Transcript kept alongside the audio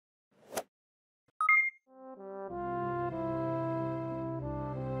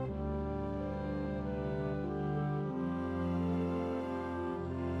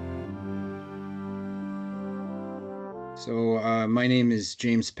My name is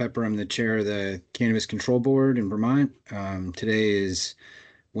James Pepper. I'm the chair of the Cannabis Control Board in Vermont. Today is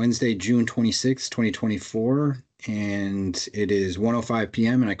Wednesday, June 26th, 2024, and it is 1:05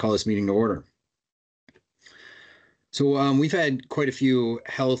 p.m. and I call this meeting to order. We've had quite a few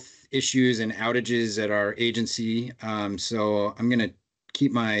health issues and outages at our agency. So I'm going to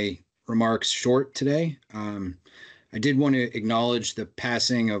keep my remarks short today. I did want to acknowledge the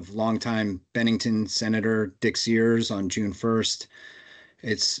passing of longtime Bennington Senator Dick Sears on June 1st.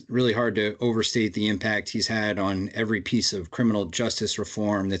 It's really hard to overstate the impact he's had on every piece of criminal justice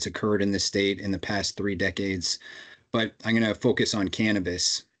reform that's occurred in the state in the past 3 decades. But I'm going to focus on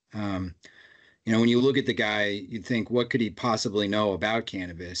cannabis. When you look at the guy, you'd think, what could he possibly know about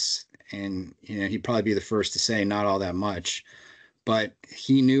cannabis? And, he'd probably be the first to say not all that much. But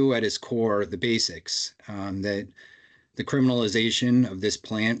he knew at his core the basics, that the criminalization of this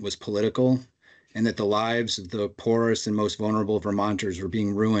plant was political and that the lives of the poorest and most vulnerable Vermonters were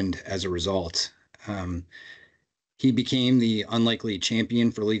being ruined as a result. He became the unlikely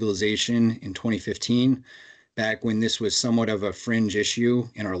champion for legalization in 2015, back when this was somewhat of a fringe issue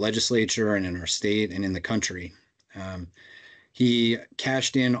in our legislature and in our state and in the country. He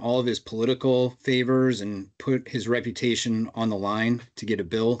cashed in all of his political favors and put his reputation on the line to get a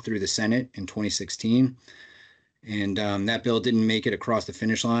bill through the Senate in 2016. And that bill didn't make it across the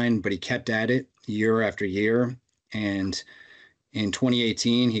finish line, but he kept at it year after year. And in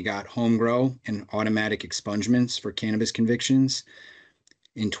 2018, he got home grow and automatic expungements for cannabis convictions.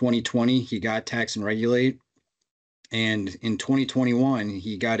 In 2020, he got tax and regulate. And in 2021,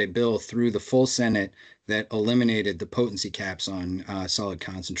 he got a bill through the full Senate that eliminated the potency caps on solid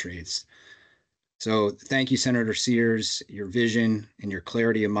concentrates. So thank you, Senator Sears. Your vision and your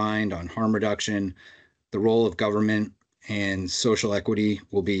clarity of mind on harm reduction, the role of government, and social equity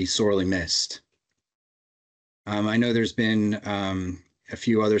will be sorely missed. I know there's been a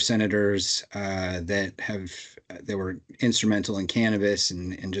few other senators that were instrumental in cannabis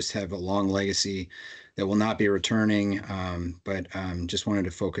and just have a long legacy that will not be returning, but just wanted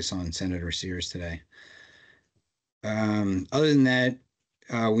to focus on Senator Sears today. Other than that,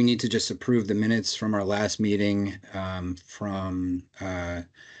 we need to just approve the minutes from our last meeting from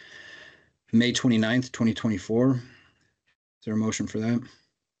May 29th, 2024. Is there a motion for that?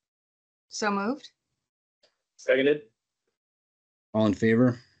 So moved. Seconded. All in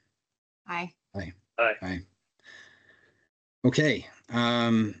favor? Aye. Aye. Aye. Aye. Okay.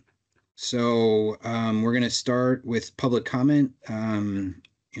 We're going to start with public comment.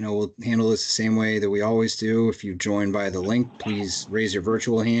 We'll handle this the same way that we always do. If you join by the link, please raise your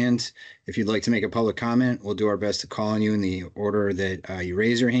virtual hand. If you'd like to make a public comment, we'll do our best to call on you in the order that you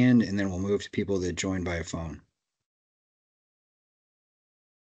raise your hand, and then we'll move to people that join by a phone.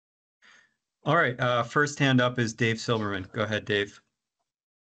 All right. First hand up is Dave Silverman. Go ahead, Dave.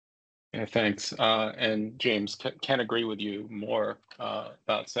 Yeah, thanks. And James, can't agree with you more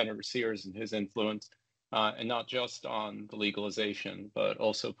about Senator Sears and his influence, and not just on the legalization, but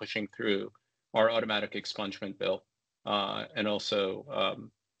also pushing through our automatic expungement bill. And also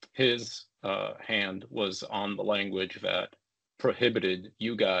his hand was on the language that prohibited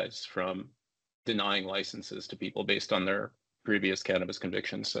you guys from denying licenses to people based on their previous cannabis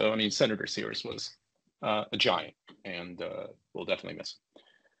convictions. So, I mean, Senator Sears was a giant, and we'll definitely miss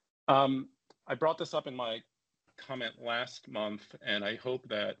him. I brought this up in my comment last month, and I hope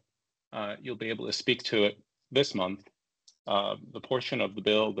that you'll be able to speak to it this month. The portion of the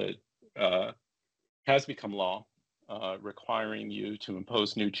bill that has become law, requiring you to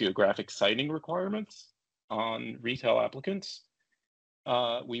impose new geographic citing requirements on retail applicants.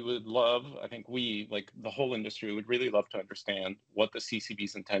 We would love, I think we, like the whole industry, would really love to understand what the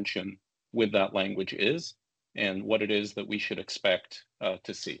CCB's intention with that language is and what it is that we should expect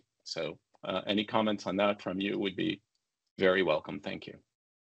to see. So any comments on that from you would be very welcome. Thank you.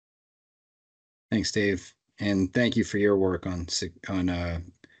 Thanks, Dave. And thank you for your work on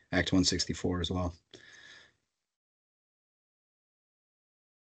Act 164 as well.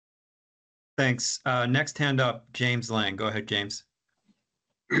 Thanks. Next hand up, James Lang. Go ahead, James.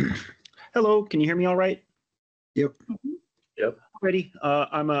 Hello, can you hear me all right? Yep. Yep. Ready.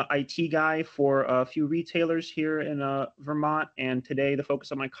 I'm a IT guy for a few retailers here in Vermont, and today the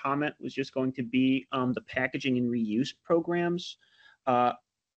focus of my comment was just going to be the packaging and reuse programs.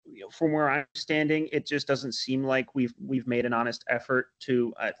 From where I'm standing, it just doesn't seem like we've made an honest effort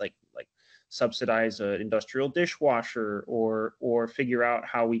to like subsidize an industrial dishwasher or figure out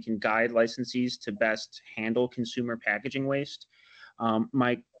how we can guide licensees to best handle consumer packaging waste.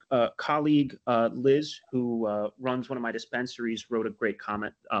 My colleague Liz, who runs one of my dispensaries, wrote a great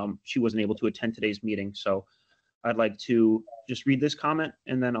comment. She wasn't able to attend today's meeting, so I'd like to just read this comment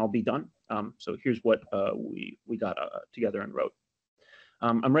and then I'll be done. So here's what we got together and wrote.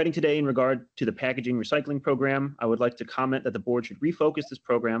 I'm writing today in regard to the packaging recycling program. I would like to comment that the board should refocus this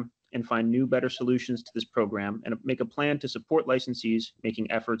program and find new, better solutions to this program and make a plan to support licensees making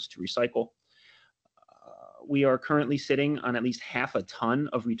efforts to recycle. We are currently sitting on at least half a ton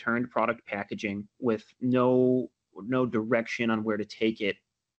of returned product packaging with no direction on where to take it.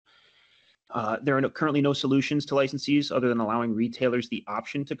 There are currently no solutions to licensees other than allowing retailers the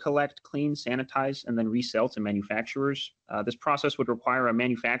option to collect, clean, sanitize, and then resell to manufacturers. This process would require a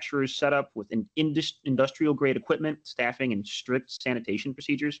manufacturer's setup with industrial-grade equipment, staffing, and strict sanitation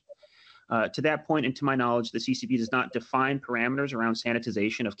procedures. To that point, and to my knowledge, the CCB does not define parameters around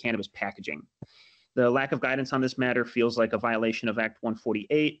sanitization of cannabis packaging. The lack of guidance on this matter feels like a violation of Act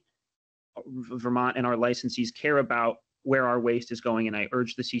 148. Vermont and our licensees care about where our waste is going, and I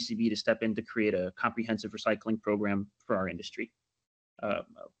urge the CCB to step in to create a comprehensive recycling program for our industry.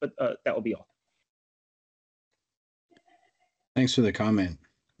 But that will be all. Thanks for the comment.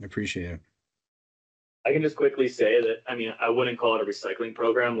 I appreciate it. I can just quickly say that, I mean, I wouldn't call it a recycling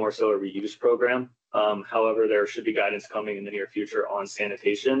program, more so a reuse program. However, there should be guidance coming in the near future on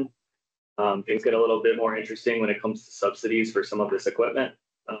sanitation. Things get a little bit more interesting when it comes to subsidies for some of this equipment.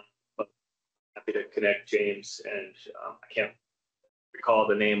 But happy to connect James, and I can't recall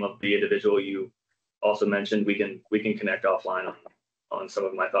the name of the individual you also mentioned. We can connect offline on some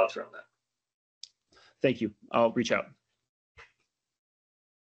of my thoughts around that. Thank you. I'll reach out.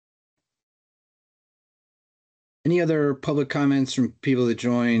 Any other public comments from people that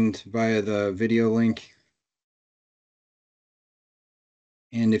joined via the video link?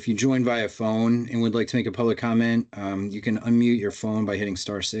 And if you joined via phone and would like to make a public comment, you can unmute your phone by hitting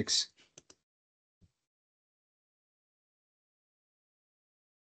 *6.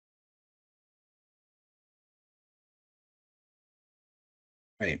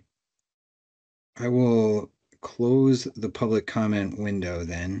 Right. I will close the public comment window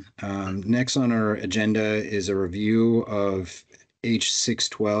then. Next on our agenda is a review of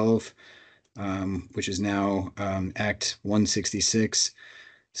H612, which is now Act 166.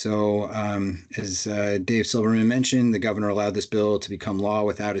 So as Dave Silverman mentioned, the governor allowed this bill to become law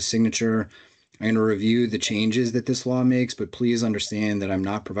without his signature. I'm going to review the changes that this law makes, but please understand that I'm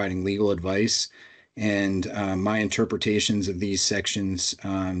not providing legal advice, and my interpretations of these sections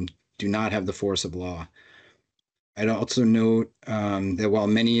do not have the force of law. I'd also note that while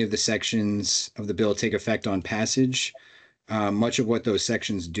many of the sections of the bill take effect on passage, much of what those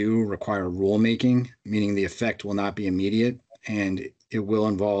sections do require rulemaking, meaning the effect will not be immediate, and it will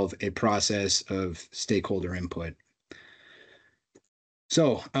involve a process of stakeholder input.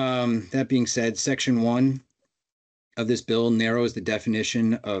 So that being said, Section 1 of this bill narrows the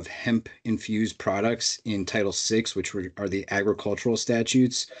definition of hemp-infused products in Title VI, which are the agricultural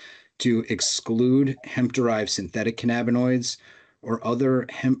statutes, to exclude hemp-derived synthetic cannabinoids or other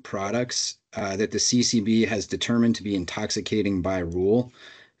hemp products that the CCB has determined to be intoxicating by rule.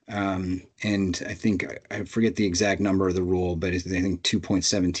 And I think, I forget the exact number of the rule, but it's, I think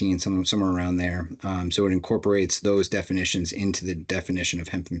 2.17, somewhere around there. So it incorporates those definitions into the definition of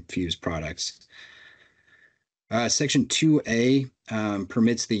hemp-infused products. Section 2A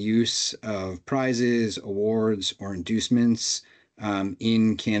permits the use of prizes, awards, or inducements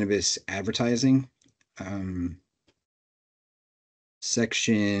in cannabis advertising.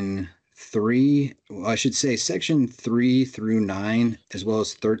 Section 3, well, I should say Section 3 through 9, as well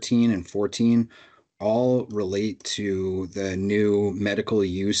as 13 and 14, all relate to the new medical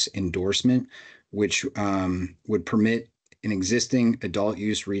use endorsement, which would permit an existing adult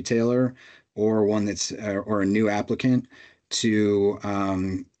use retailer or one that's or a new applicant to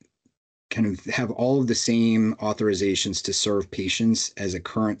kind of have all of the same authorizations to serve patients as a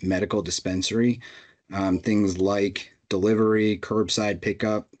current medical dispensary. Things like delivery, curbside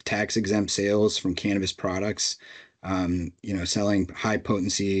pickup, tax-exempt sales from cannabis products, selling high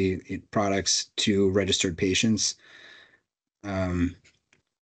potency products to registered patients.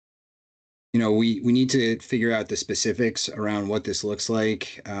 We need to figure out the specifics around what this looks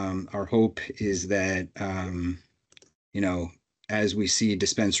like. Our hope is that, as we see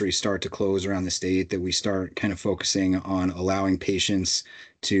dispensaries start to close around the state, that we start kind of focusing on allowing patients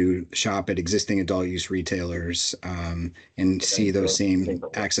to shop at existing adult use retailers and see those same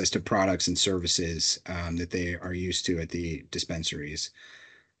access to products and services that they are used to at the dispensaries.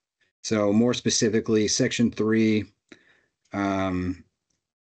 So more specifically, Section 3,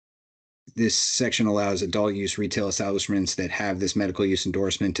 this section allows adult use retail establishments that have this medical use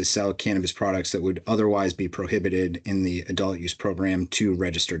endorsement to sell cannabis products that would otherwise be prohibited in the adult use program to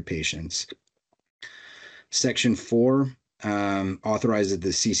registered patients. Section 4 authorizes the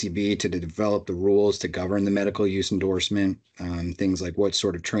CCB to develop the rules to govern the medical use endorsement, things like what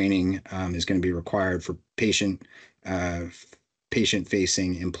sort of training is going to be required for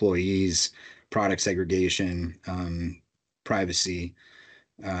patient-facing employees, product segregation, privacy,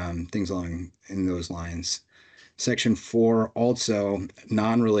 things along in those lines. Section 4, also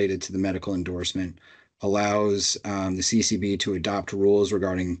non-related to the medical endorsement, allows the CCB to adopt rules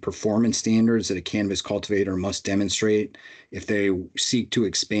regarding performance standards that a cannabis cultivator must demonstrate if they seek to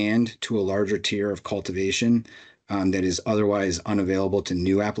expand to a larger tier of cultivation that is otherwise unavailable to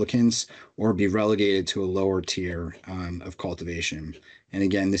new applicants, or be relegated to a lower tier of cultivation. And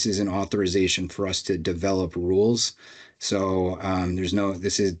again, this is an authorization for us to develop rules. So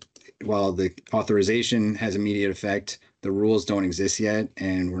while the authorization has immediate effect, the rules don't exist yet,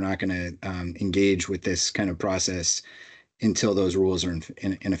 and we're not going to engage with this kind of process until those rules are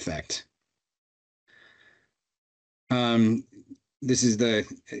in effect.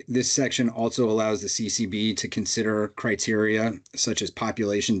 This section also allows the CCB to consider criteria such as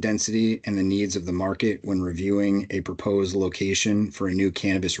population density and the needs of the market when reviewing a proposed location for a new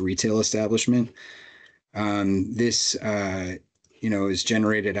cannabis retail establishment. This is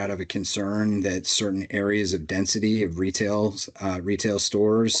generated out of a concern that certain areas of density of retail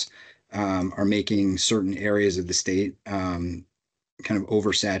stores are making certain areas of the state kind of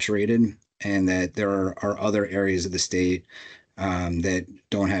oversaturated, and that there are other areas of the state that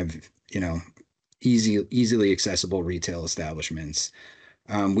don't have, easily accessible retail establishments.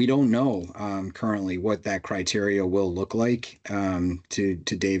 We don't know currently what that criteria will look like. To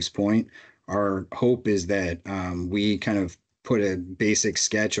Dave's point, our hope is that we kind of put a basic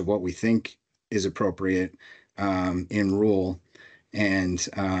sketch of what we think is appropriate in rule, and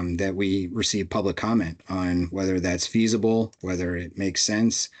that we receive public comment on whether that's feasible, whether it makes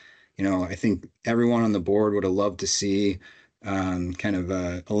sense. I think everyone on the board would have loved to see kind of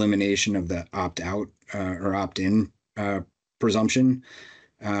elimination of the opt-out or opt-in presumption,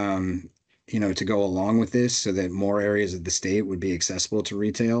 to go along with this, so that more areas of the state would be accessible to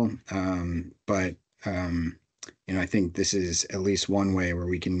retail. But I think this is at least one way where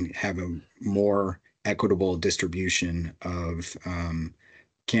we can have a more equitable distribution of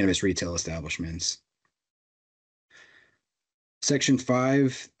cannabis retail establishments. Section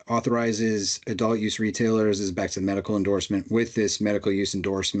 5 authorizes adult use retailers, this is back to the medical endorsement, with this medical use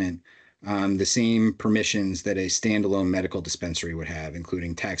endorsement, the same permissions that a standalone medical dispensary would have,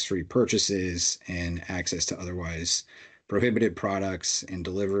 including tax-free purchases and access to otherwise prohibited products and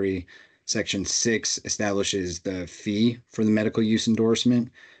delivery. Section 6 establishes the fee for the medical use endorsement.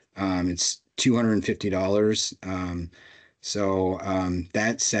 It's $250.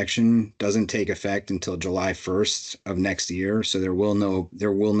 That section doesn't take effect until July 1st of next year. So there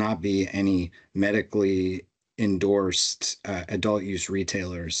will not be any medically endorsed adult use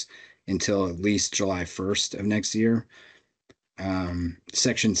retailers until at least July 1st of next year.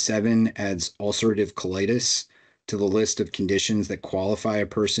 Section 7 adds ulcerative colitis to the list of conditions that qualify a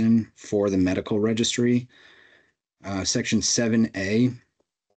person for the medical registry. Section 7A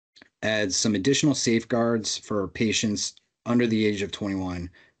adds some additional safeguards for patients under the age of 21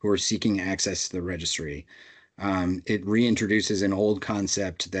 who are seeking access to the registry. It reintroduces an old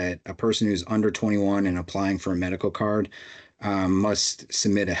concept that a person who's under 21 and applying for a medical card must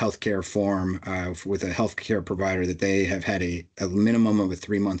submit a healthcare form with a healthcare provider that they have had a minimum of a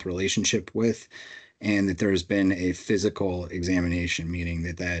 3-month relationship with, and that there's been a physical examination, meaning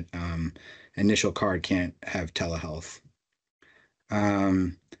that initial card can't have telehealth.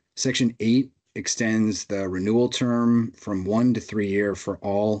 Section 8 extends the renewal term from 1 to 3 years for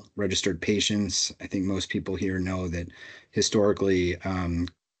all registered patients. I think most people here know that historically, there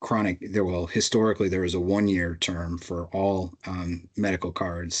was a 1-year term for all medical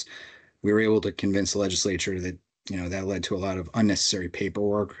cards. We were able to convince the legislature that that led to a lot of unnecessary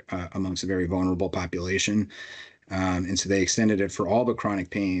paperwork amongst a very vulnerable population. And so they extended it for all but chronic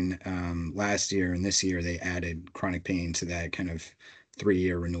pain last year, and this year they added chronic pain to that kind of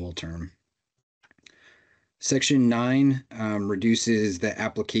 3-year renewal term. Section 9 reduces the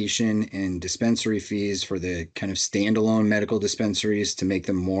application and dispensary fees for the kind of standalone medical dispensaries to make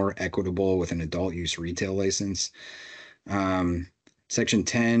them more equitable with an adult use retail license. Section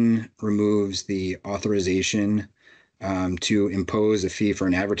 10 removes the authorization to impose a fee for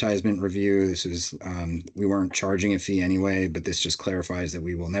an advertisement review. This is, we weren't charging a fee anyway, but this just clarifies that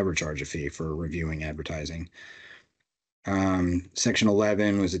we will never charge a fee for reviewing advertising. Section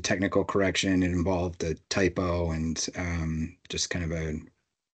 11 was a technical correction. It involved a typo and just kind of a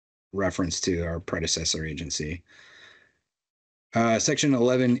reference to our predecessor agency. Section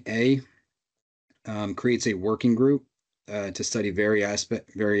 11A creates a working group to study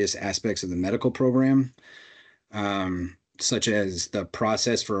various aspects of the medical program, such as the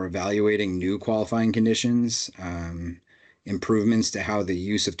process for evaluating new qualifying conditions, improvements to how the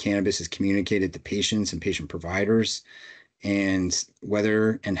use of cannabis is communicated to patients and patient providers, and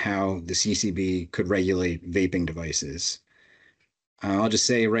whether and how the CCB could regulate vaping devices. I'll just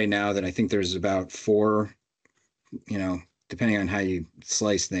say right now that I think there's about four, depending on how you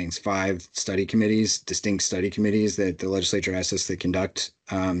slice things, five distinct study committees that the legislature asked us to conduct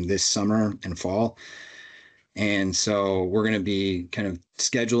this summer and fall. And so we're going to be kind of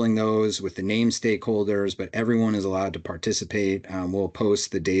scheduling those with the named stakeholders, but everyone is allowed to participate. We'll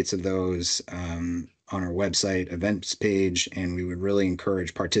post the dates of those on our website events page, and we would really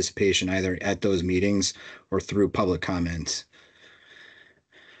encourage participation either at those meetings or through public comment.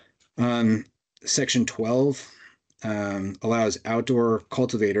 Section 12 allows outdoor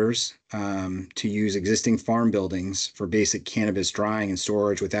cultivators to use existing farm buildings for basic cannabis drying and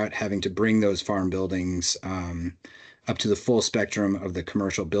storage without having to bring those farm buildings up to the full spectrum of the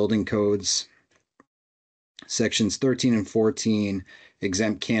commercial building codes. Sections 13 and 14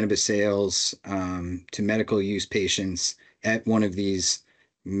 exempt cannabis sales to medical use patients at one of these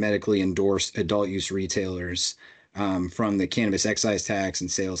medically endorsed adult use retailers from the cannabis excise tax and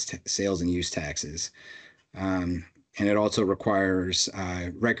sales and use taxes. And it also requires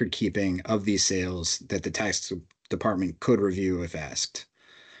record keeping of these sales that the tax department could review if asked.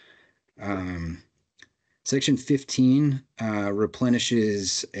 Section 15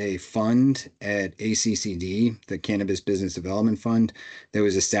 replenishes a fund at ACCD, the Cannabis Business Development Fund, that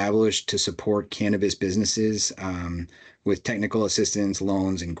was established to support cannabis businesses with technical assistance,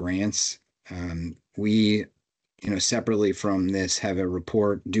 loans, and grants. We, separately from this, have a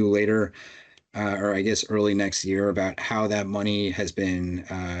report due later, or I guess early next year, about how that money has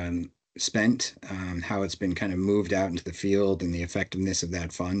been spent, how it's been kind of moved out into the field, and the effectiveness of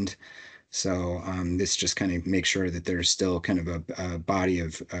that fund. So this just kind of makes sure that there's still kind of a body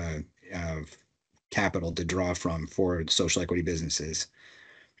of capital to draw from for social equity businesses.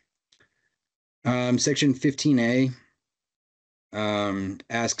 Section 15A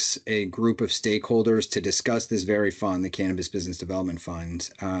asks a group of stakeholders to discuss this very fund, the Cannabis Business Development Fund.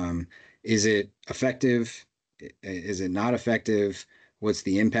 Is it effective? Is it not effective? What's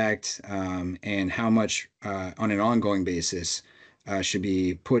the impact? And how much on an ongoing basis should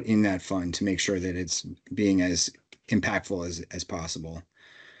be put in that fund to make sure that it's being as impactful as possible.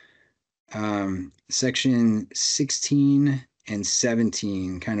 Section 16 and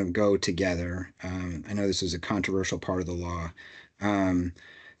 17 kind of go together. I know this was a controversial part of the law.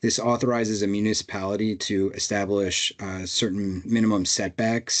 This authorizes a municipality to establish certain minimum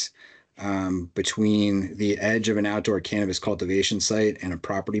setbacks between the edge of an outdoor cannabis cultivation site and a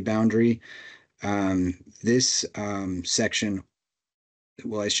property boundary. This section,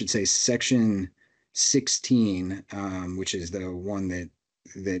 well, I should say section 16, which is the one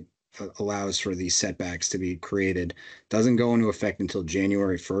that allows for these setbacks to be created, doesn't go into effect until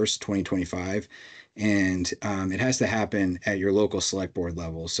January 1st, 2025. And it has to happen at your local select board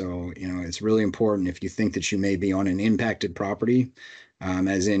level. So, it's really important if you think that you may be on an impacted property,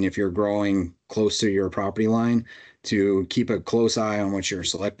 as in if you're growing close to your property line, to keep a close eye on what your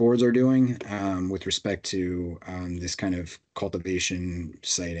select boards are doing with respect to this kind of cultivation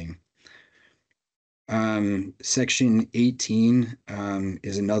siting. Section 18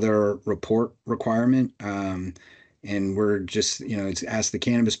 is another report requirement. And we're just, it's asked the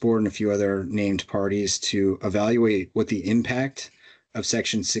Cannabis Board and a few other named parties to evaluate what the impact of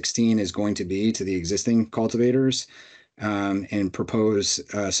Section 16 is going to be to the existing cultivators, and propose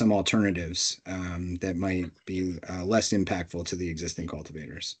some alternatives that might be less impactful to the existing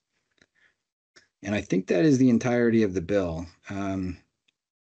cultivators. And I think that is the entirety of the bill.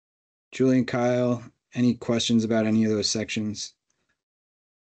 Julian, Kyle, any questions about any of those sections?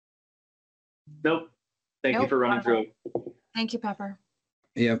 Nope. Thank you Nope. for running through it. Thank you, Pepper.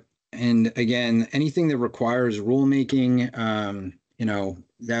 Yep. And again, anything that requires rulemaking,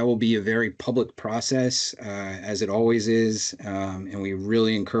 that will be a very public process, as it always is. And we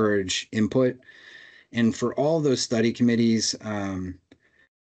really encourage input. And for all those study committees, the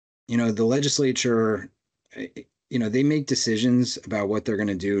legislature, they make decisions about what they're going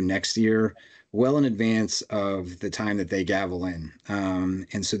to do next year well in advance of the time that they gavel in.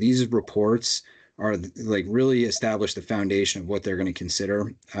 And so these reports are really establish the foundation of what they're going to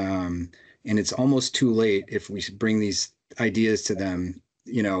consider. And it's almost too late if we bring these ideas to them,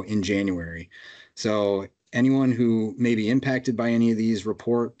 in January. So anyone who may be impacted by any of these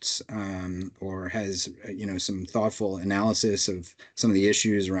reports, or has, some thoughtful analysis of some of the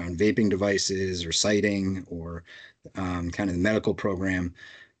issues around vaping devices or citing or kind of the medical program,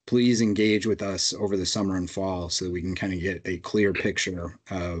 please engage with us over the summer and fall so that we can kind of get a clear picture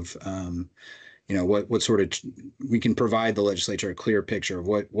of, what sort of, we can provide the legislature a clear picture of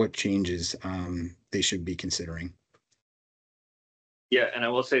what changes they should be considering. Yeah, and I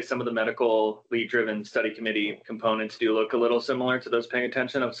will say some of the medical lead-driven study committee components do look a little similar to those paying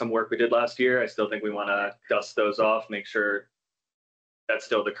attention of some work we did last year. I still think we want to dust those off, make sure that's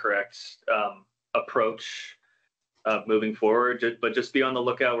still the correct approach moving forward. But just be on the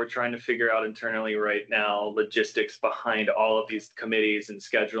lookout. We're trying to figure out internally right now logistics behind all of these committees and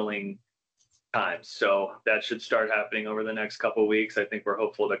scheduling times. So that should start happening over the next couple of weeks. I think we're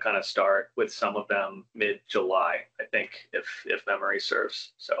hopeful to kind of start with some of them mid-July, I think, if memory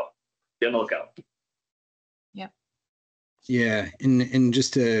serves. So be on the lookout. Yeah, and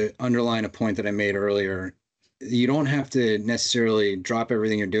just to underline a point that I made earlier, you don't have to necessarily drop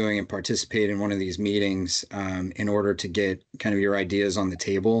everything you're doing and participate in one of these meetings in order to get kind of your ideas on the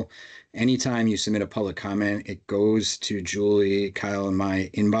table. Anytime you submit a public comment, it goes to Julie, Kyle, and my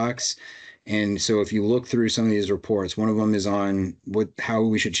inbox. And so if you look through some of these reports, one of them is on how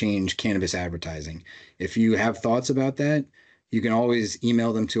we should change cannabis advertising. If you have thoughts about that, you can always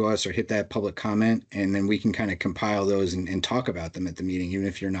email them to us or hit that public comment, and then we can kind of compile those and talk about them at the meeting, even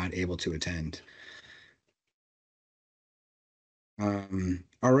if you're not able to attend.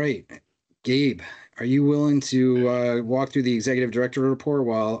 All right, Gabe, are you willing to walk through the executive director report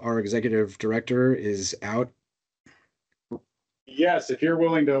while our executive director is out? Yes, if you're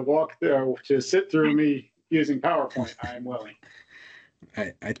willing to sit through me using PowerPoint, I am willing.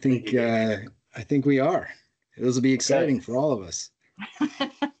 I think we are. This will be exciting for all of us.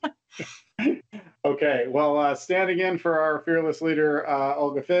 Okay, well, standing in for our fearless leader,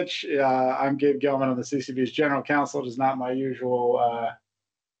 Olga Fitch, I'm Gabe Gelman. I'm the CCB's general counsel. It is not my usual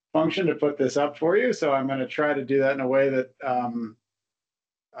function to put this up for you, so I'm going to try to do that in a way that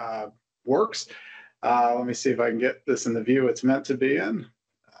works. Let me see if I can get this in the view it's meant to be in.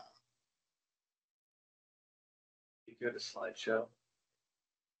 You go to slideshow.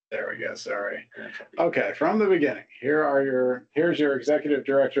 There we go. Sorry. Okay, from the beginning. Here's your executive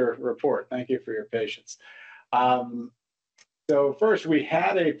director report. Thank you for your patience. So first, we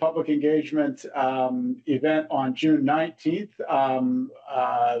had a public engagement event on June 19th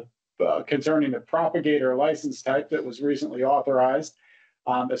concerning the propagator license type that was recently authorized.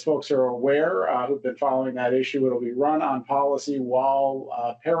 As folks are aware, who've been following that issue, it'll be run on policy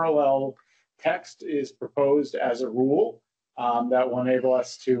while parallel text is proposed as a rule that will enable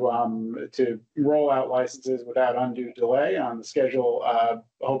us to roll out licenses without undue delay on the schedule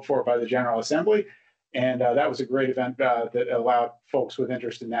hoped for by the General Assembly. And that was a great event that allowed folks with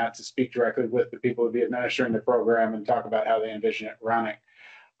interest in that to speak directly with the people who will be administering the program and talk about how they envision it running.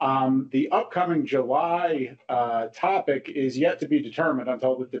 The upcoming July topic is yet to be determined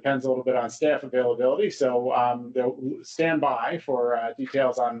until it depends a little bit on staff availability. So they'll stand by for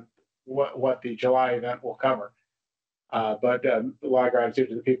details on what the July event will cover. But a lot of gratitude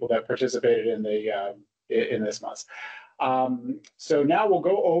to the people that participated in this month. So now we'll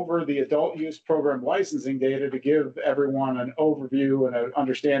go over the adult use program licensing data to give everyone an overview and an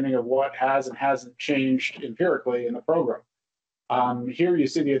understanding of what has and hasn't changed empirically in the program. Here you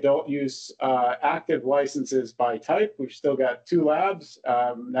see the adult use active licenses by type. We've still got 2 labs,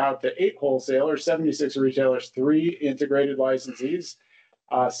 now up to 8 wholesalers, 76 retailers, 3 integrated licensees,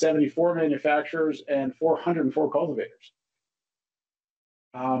 74 manufacturers, and 404 cultivators.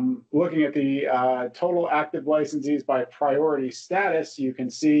 Looking at the total active licensees by priority status, you can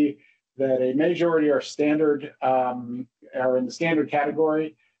see that a majority are standard, are in the standard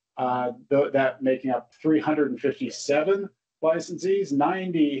category, that making up 357 licensees.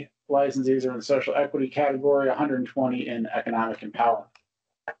 90 licensees are in the social equity category, 120 in economic empowerment.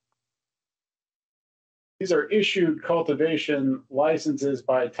 These are issued cultivation licenses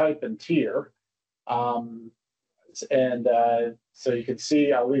by type and tier. So you can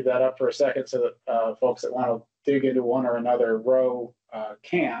see, I'll leave that up for a second so that folks that want to dig into one or another row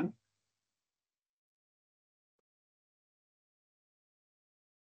can.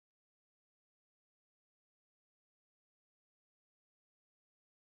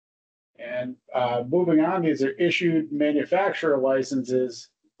 And moving on, these are issued manufacturer licenses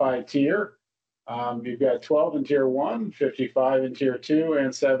by tier. You've got 12 in tier 1, 55 in tier 2,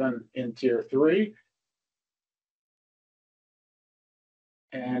 and 7 in tier 3.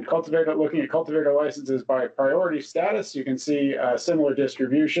 And looking at cultivator licenses by priority status, you can see a similar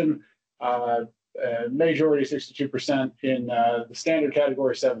distribution. majority 62% in the standard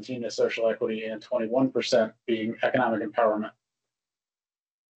category, 17 is social equity, and 21% being economic empowerment.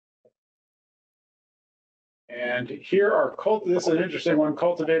 And here are this is an interesting one,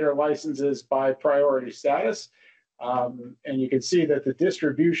 cultivator licenses by priority status. And you can see that the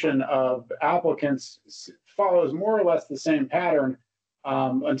distribution of applicants follows more or less the same pattern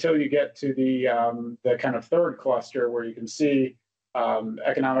until you get to the kind of third cluster, where you can see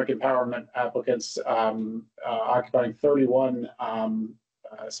economic empowerment applicants occupying 31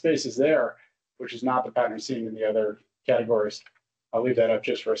 spaces there, which is not the pattern seen in the other categories. I'll leave that up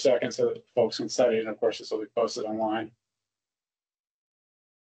just for a second so that folks can study it, and of course this will be posted online.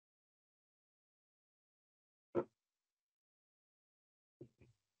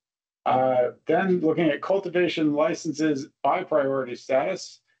 Then looking at cultivation licenses by priority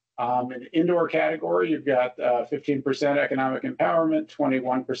status. In the indoor category, you've got 15% economic empowerment,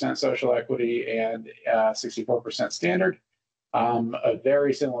 21% social equity, and 64% standard. A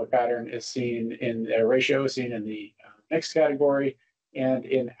very similar pattern is seen in a ratio seen in the mixed category. And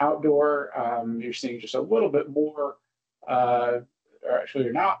in outdoor, you're seeing just a little bit more, or actually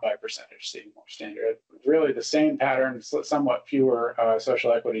you're not by percentage seeing more standard. Really the same pattern, somewhat fewer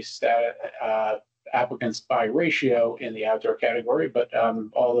social equity applicants by ratio in the outdoor category, but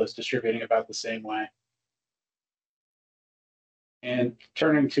all those distributing about the same way. And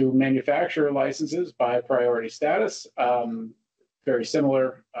turning to manufacturer licenses by priority status, very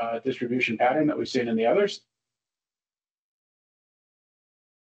similar distribution pattern that we've seen in the others.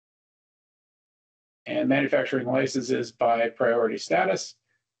 And manufacturing licenses by priority status.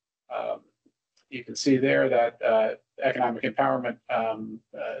 You can see there that economic empowerment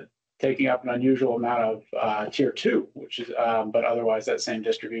taking up an unusual amount of tier 2, which is, but otherwise that same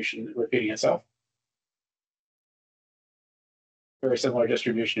distribution repeating itself. Very similar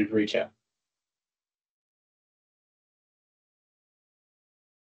distribution in retail.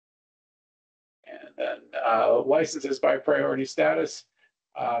 And then licenses by priority status,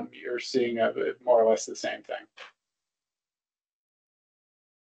 you're seeing more or less the same thing.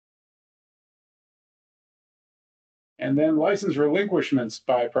 And then license relinquishments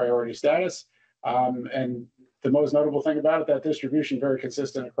by priority status. And the most notable thing about it, that distribution very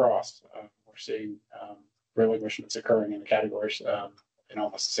consistent across. We're seeing relinquishments occurring in the categories in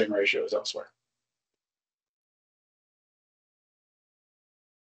almost the same ratio as elsewhere.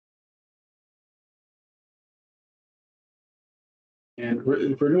 And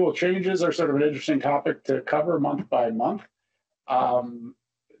renewal changes are sort of an interesting topic to cover month by month.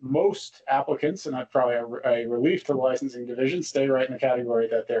 Most applicants, and that's probably a relief to the licensing division, stay right in the category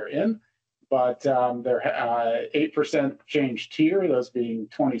that they're in. But they're 8% change tier, those being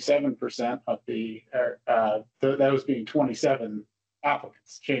 27% of those being 27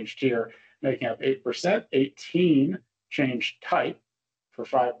 applicants change tier, making up 8%, 18 change type for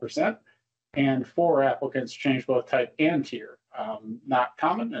 5%, and 4 applicants change both type and tier, not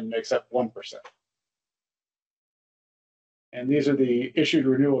common, and makes up 1%. And these are the issued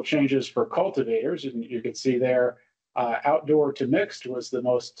renewal changes for cultivators. And you can see there, outdoor to mixed was the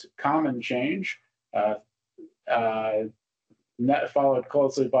most common change, followed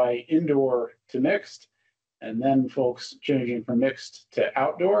closely by indoor to mixed, and then folks changing from mixed to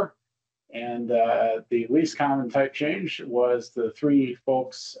outdoor. And the least common type change was the 3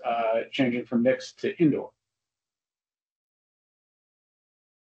 folks changing from mixed to indoor.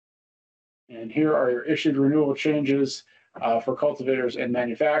 And here are your issued renewal changes for cultivators and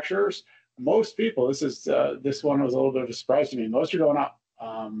manufacturers. Most people, this one was a little bit of a surprise to me. Most are going up.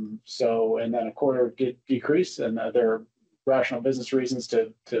 And then a quarter did decrease, and there are rational business reasons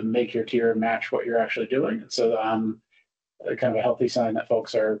to make your tier match what you're actually doing. And so kind of a healthy sign that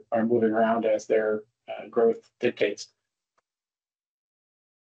folks are moving around as their growth dictates.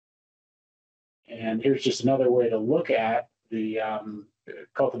 And here's just another way to look at the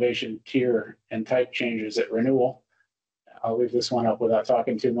cultivation tier and type changes at renewal. I'll leave this one up without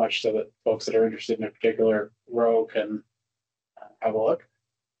talking too much so that folks that are interested in a particular row can have a look.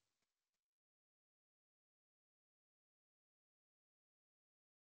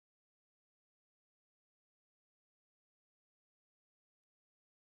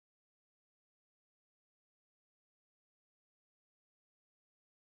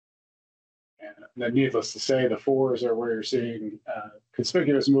 And then needless to say, the 4s are where you're seeing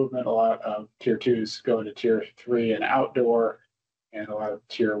conspicuous movement, a lot of tier 2s going to tier 3 and outdoor, and a lot of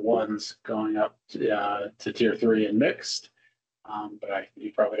tier 1s going up to tier 3 and mixed. But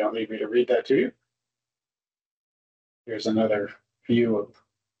you probably don't need me to read that to you. Here's another view of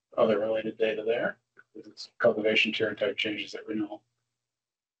other related data there. It's cultivation tier and type changes at renewal.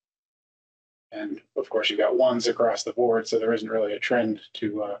 And of course, you've got ones across the board, so there isn't really a trend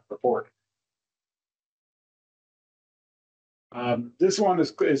to report. This one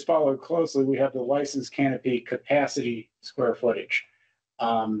is followed closely. We have the license canopy capacity square footage.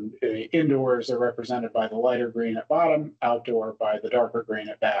 Indoors are represented by the lighter green at bottom, outdoor by the darker green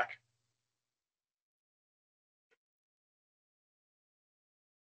at back.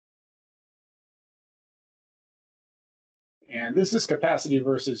 And this is capacity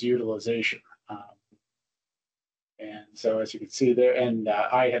versus utilization. And so as you can see there, and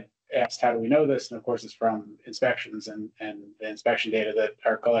I had asked, how do we know this? And of course, it's from inspections and the inspection data that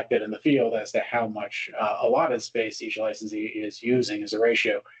are collected in the field as to how much allotted space each licensee is using as a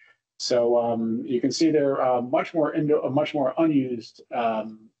ratio. So you can see there much more unused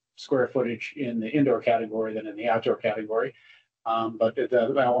square footage in the indoor category than in the outdoor category. But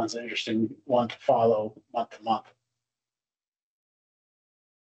that one's an interesting one to follow month to month.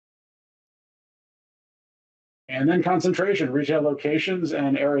 And then concentration, retail locations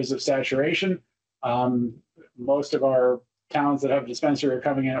and areas of saturation. Most of our towns that have a dispensary are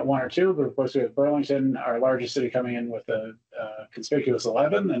coming in at 1 or 2, but of course we have Burlington, our largest city, coming in with a conspicuous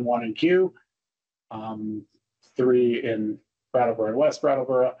 11 and 1 in Kew, 3 in Brattleboro and West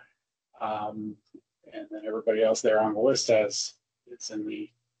Brattleboro. And then everybody else there on the list it's in the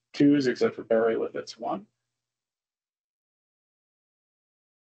 2s, except for Berry with its 1.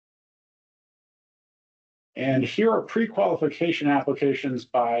 And here are pre-qualification applications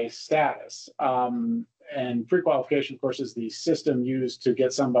by status. And pre-qualification, of course, is the system used to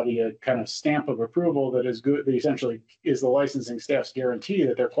get somebody a kind of stamp of approval that is good, that essentially is the licensing staff's guarantee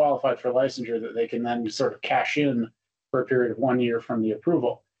that they're qualified for licensure, that they can then sort of cash in for a period of 1 year from the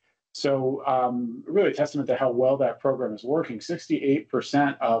approval. So really a testament to how well that program is working.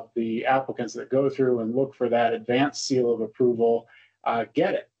 68% of the applicants that go through and look for that advanced seal of approval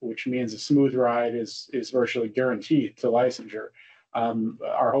get it, which means a smooth ride is virtually guaranteed to licensure.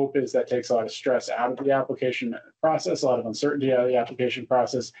 Our hope is that takes a lot of stress out of the application process, a lot of uncertainty out of the application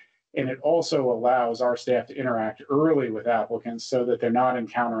process, and it also allows our staff to interact early with applicants so that they're not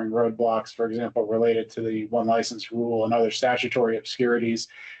encountering roadblocks, for example, related to the one license rule and other statutory obscurities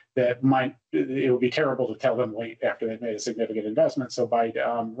that it would be terrible to tell them late after they've made a significant investment. So by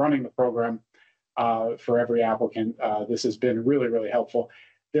running the program for every applicant, this has been really, really helpful.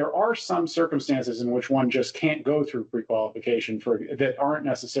 There are some circumstances in which one just can't go through pre-qualification that aren't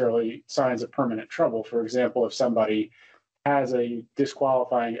necessarily signs of permanent trouble. For example, if somebody has a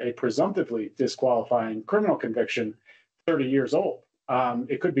presumptively disqualifying criminal conviction 30 years old,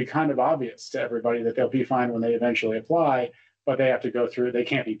 it could be kind of obvious to everybody that they'll be fine when they eventually apply, but they have to go through, they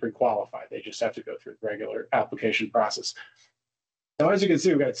can't be pre-qualified. They just have to go through the regular application process. So as you can see,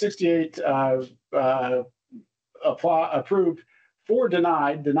 we've got 68 approved, 4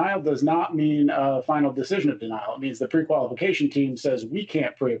 denied. Denial does not mean a final decision of denial. It means the pre-qualification team says we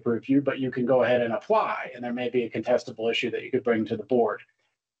can't pre-approve you, but you can go ahead and apply, and there may be a contestable issue that you could bring to the board.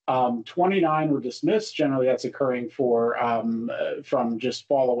 29 were dismissed. Generally, that's occurring from just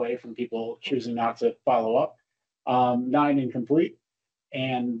fall away from people choosing not to follow up. 9 incomplete,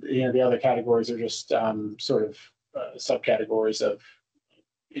 and the other categories are just sort of subcategories of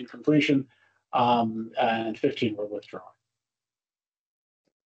incompletion, and 15 were withdrawn.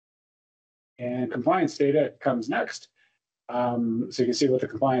 And compliance data comes next. So you can see what the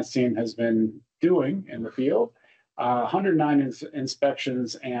compliance team has been doing in the field. 109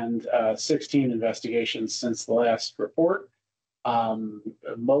 inspections and 16 investigations since the last report.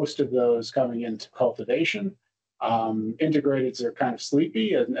 Most of those coming into cultivation. Integrateds are kind of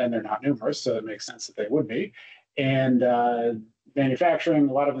sleepy, and they're not numerous, so it makes sense that they would be. And manufacturing,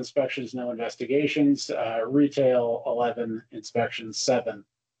 a lot of inspections, no investigations. Retail, 11 inspections, 7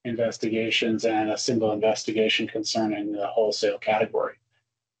 investigations, and a single investigation concerning the wholesale category.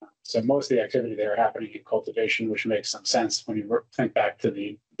 So most of the activity there happening in cultivation, which makes some sense when you think back to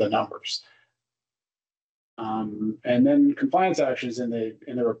the numbers. And then compliance actions in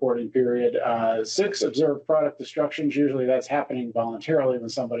the reporting period. 6 observed product destructions. Usually that's happening voluntarily when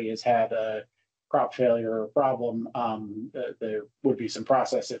somebody has had a crop failure or a problem. There would be some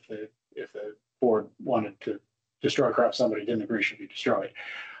process if the board wanted to destroy crops somebody didn't agree should be destroyed.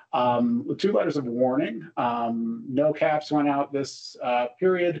 2 letters of warning. No caps went out this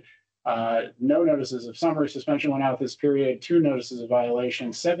period. No notices of summary suspension went out this period. 2 notices of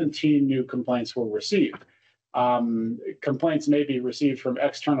violation. 17 new complaints were received. Complaints may be received from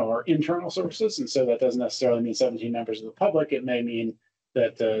external or internal sources, and so that doesn't necessarily mean 17 members of the public. It may mean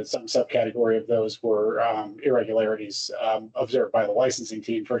that some subcategory of those were irregularities observed by the licensing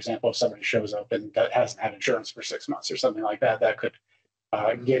team. For example, if somebody shows up and that hasn't had insurance for 6 months or something like that, that could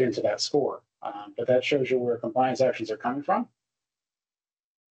get into that score. But that shows you where compliance actions are coming from.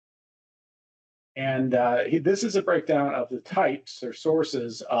 And this is a breakdown of the types or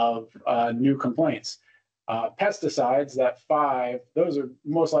sources of new complaints. Pesticides, that 5, those are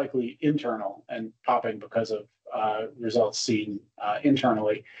most likely internal and popping because of results seen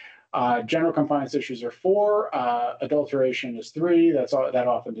internally. General compliance issues are 4. Adulteration is 3. That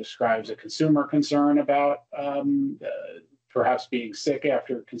often describes a consumer concern about perhaps being sick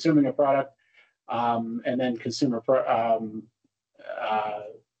after consuming a product. And then consumer product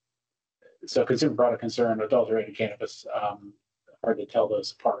concern, adulterated cannabis, hard to tell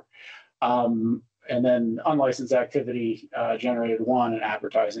those apart. And then unlicensed activity generated 1, and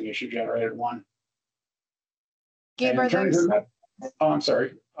advertising issue generated 1. Gabe, I'm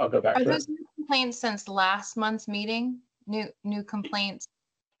sorry, I'll go back are to those it. new complaints since last month's meeting? New complaints?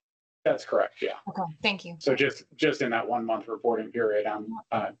 That's correct, yeah. Okay, thank you. So just in that 1 month reporting period,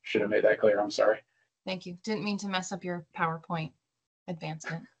 I should have made that clear, I'm sorry. Thank you. Didn't mean to mess up your PowerPoint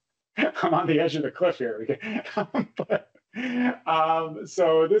advancement. I'm on the edge of the cliff here.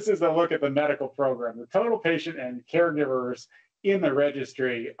 So this is a look at the medical program. The total patient and caregivers in the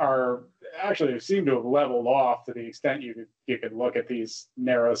registry are actually seem to have leveled off to the extent you could look at these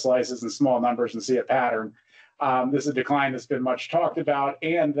narrow slices and small numbers and see a pattern. This is a decline that's been much talked about,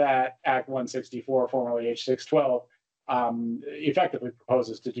 and that Act 164, formerly H612, effectively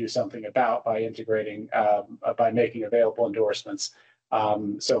proposes to do something about by integrating, by making available endorsements.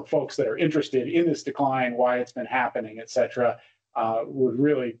 So folks that are interested in this decline, why it's been happening, et cetera, would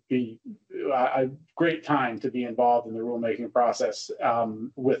really be a great time to be involved in the rulemaking process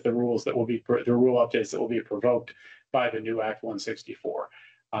with the rules that will be, the rule updates that will be provoked by the new Act 164.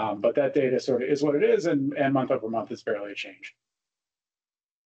 But that data sort of is what it is, and month over month is barely a change.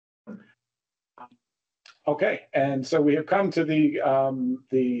 Okay, and so we have come to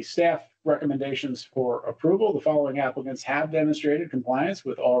the staff recommendations for approval. The following applicants have demonstrated compliance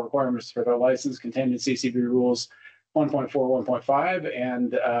with all requirements for their license contained in CCB rules 1.4, 1.5,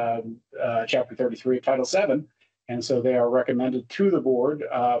 and Chapter 33 of Title 7. And so they are recommended to the board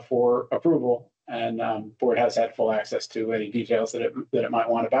for approval. And board has had full access to any details that it might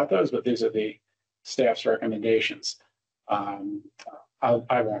want about those, but these are the staff's recommendations. I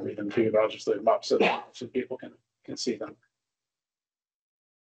won't read them to you, but I'll just leave them up so people can see them.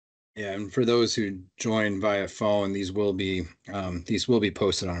 Yeah, and for those who join via phone, these will be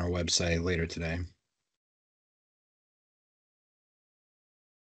posted on our website later today.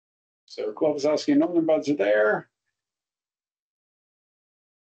 So Klobosowski and Northern Buds are there.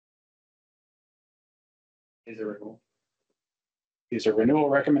 These are renewal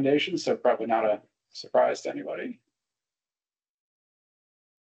recommendations, so probably not a surprise to anybody.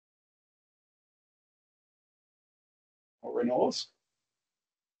 Or renewals.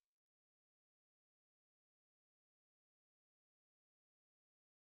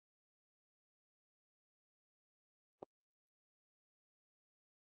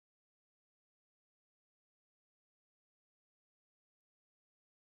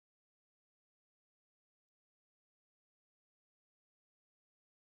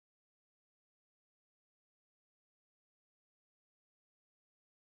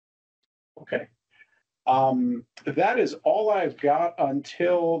 Okay. That is all I've got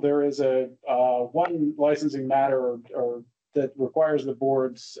until there is a one licensing matter or that requires the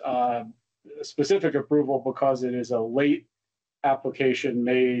board's specific approval because it is a late application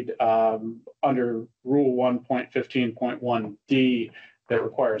made under Rule 1.15.1D that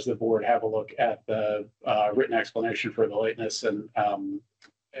requires the board have a look at the written explanation for the lateness and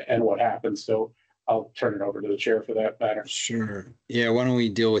what happens. So I'll turn it over to the chair for that matter. Sure. Yeah, why don't we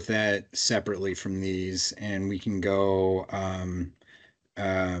deal with that separately from these, and we can go,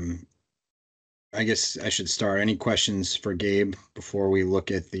 I guess I should start. Any questions for Gabe before we look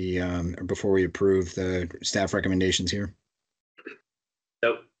at the, or before we approve the staff recommendations here?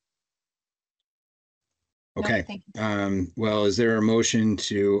 Nope. Okay. No, thank you. Well, is there a motion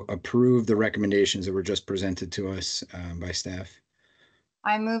to approve the recommendations that were just presented to us by staff?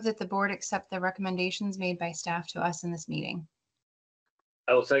 I move that the board accept the recommendations made by staff to us in this meeting.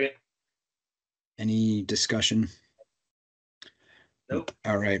 I will second. Any discussion? Nope.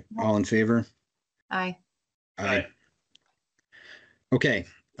 All right. All in favor? Aye. Aye. Okay.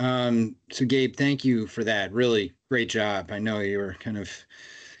 So Gabe, thank you for that. Really great job. I know you were kind of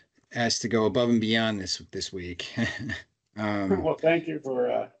asked to go above and beyond this week. Well, thank you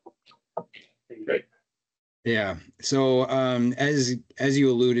for being great. Yeah. So as you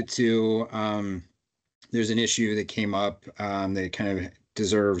alluded to, there's an issue that came up that kind of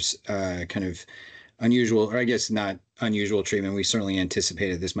deserves kind of unusual, or I guess not unusual treatment. We certainly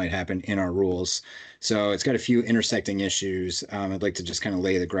anticipated this might happen in our rules. So it's got a few intersecting issues I'd like to just kind of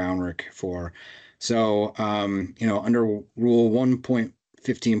lay the groundwork for. So, under Rule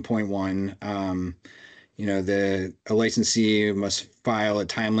 1.15.1, a licensee must file a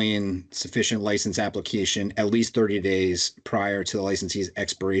timely and sufficient license application at least 30 days prior to the licensee's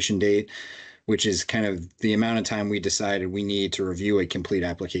expiration date, which is kind of the amount of time we decided we need to review a complete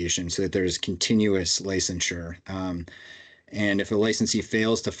application so that there's continuous licensure. And if a licensee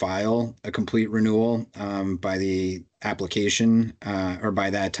fails to file a complete renewal by the application or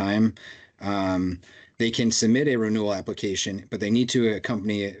by that time, they can submit a renewal application, but they need to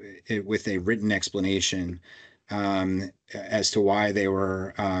accompany it with a written explanation as to why they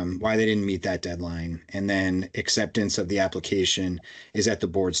didn't meet that deadline. And then acceptance of the application is at the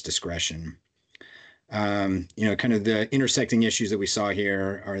board's discretion. Kind of the intersecting issues that we saw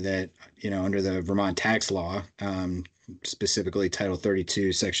here are that, under the Vermont tax law, specifically Title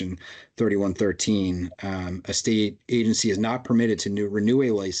 32, Section 3113, a state agency is not permitted to renew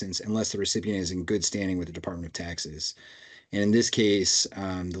a license unless the recipient is in good standing with the Department of Taxes. And in this case,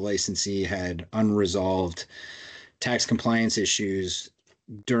 the licensee had unresolved tax compliance issues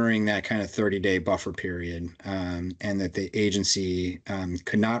during that kind of 30-day buffer period, and that the agency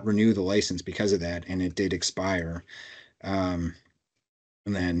could not renew the license because of that, and it did expire. And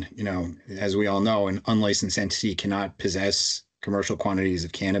then, as we all know, an unlicensed entity cannot possess commercial quantities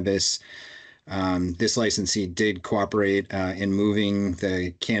of cannabis. This licensee did cooperate in moving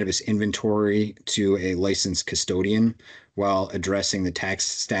the cannabis inventory to a licensed custodian while addressing the tax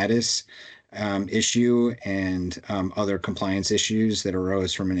status issue and other compliance issues that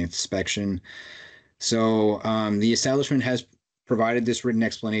arose from an inspection. So the establishment has provided this written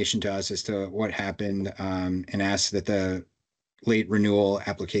explanation to us as to what happened, and asked that the late renewal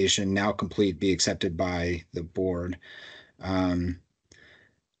application, now complete, be accepted by the board.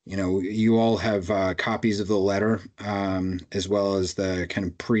 You all have copies of the letter, as well as the kind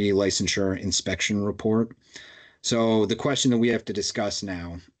of pre-licensure inspection report. So the question that we have to discuss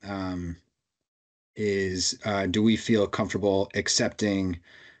now is, do we feel comfortable accepting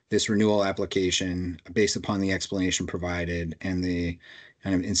this renewal application based upon the explanation provided and the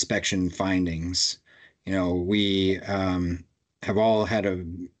kind of inspection findings? We have all had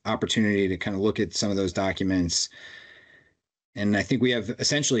an opportunity to kind of look at some of those documents. And I think we have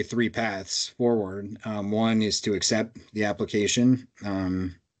essentially three paths forward. One is to accept the application.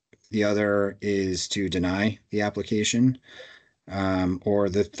 The other is to deny the application. Or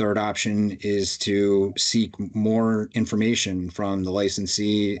the third option is to seek more information from the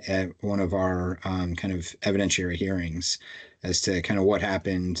licensee at one of our kind of evidentiary hearings as to kind of what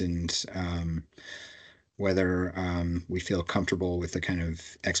happened and whether we feel comfortable with the kind of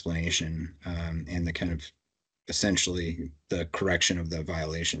explanation and the kind of essentially the correction of the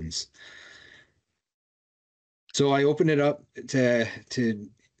violations. So I open it up to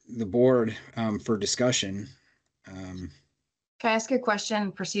the board for discussion. Can I ask a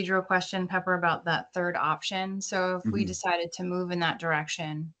question, procedural question, Pepper, about that third option? So if we decided to move in that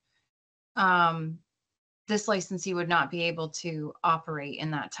direction, this licensee would not be able to operate in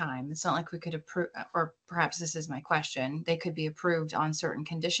that time. It's not like we could approve, or perhaps this is my question, they could be approved on certain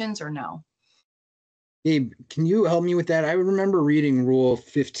conditions or no? Gabe, can you help me with that? I remember reading Rule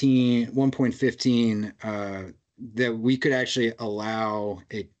 1.15 that we could actually allow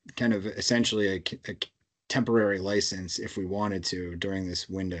a kind of essentially a temporary license if we wanted to during this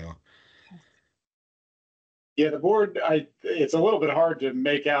window. Yeah, the board, it's a little bit hard to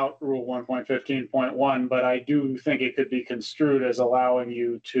make out Rule 1.15.1, but I do think it could be construed as allowing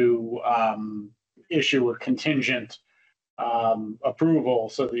you to issue a contingent approval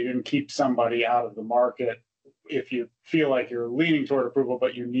so that you can keep somebody out of the market if you feel like you're leaning toward approval,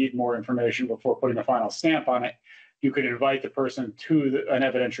 but you need more information before putting a final stamp on it. You could invite the person to an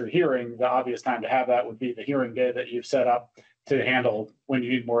evidentiary hearing. The obvious time to have that would be the hearing day that you've set up to handle when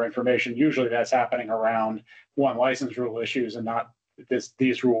you need more information. Usually that's happening around one license rule issues and not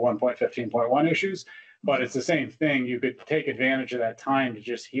these Rule 1.15.1 issues. But it's the same thing. You could take advantage of that time to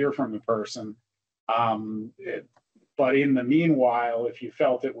just hear from the person. But in the meanwhile, if you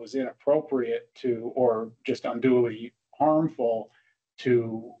felt it was inappropriate to, or just unduly harmful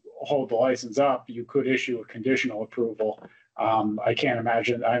to hold the license up, you could issue a conditional approval. I can't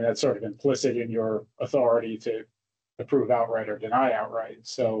imagine, that's sort of implicit in your authority to approve outright or deny outright.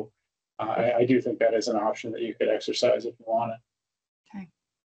 So I do think that is an option that you could exercise if you want it. Okay.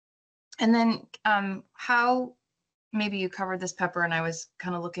 And then how, maybe you covered this, Pepper, and I was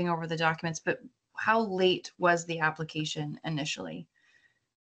kind of looking over the documents, but how late was the application initially?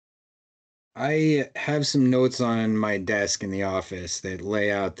 I have some notes on my desk in the office that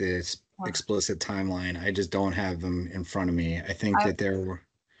lay out this explicit timeline. I just don't have them in front of me. I think I- that there were,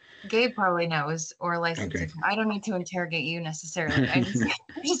 Gabe probably knows, or licensing. okay. I don't need to interrogate you necessarily. I'm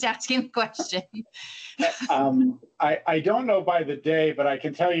just asking the question. I don't know by the day, but I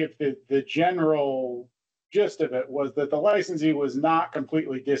can tell you the general gist of it was that the licensee was not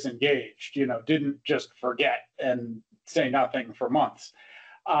completely disengaged, didn't just forget and say nothing for months.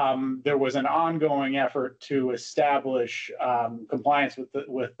 There was an ongoing effort to establish compliance with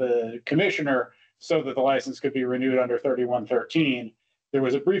the commissioner so that the license could be renewed under 3113. There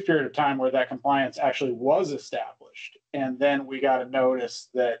was a brief period of time where that compliance actually was established, and then we got a notice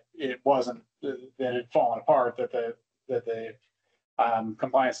that it wasn't, that it had fallen apart, that the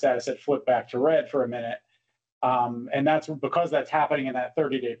compliance status had flipped back to red for a minute. And that's because that's happening in that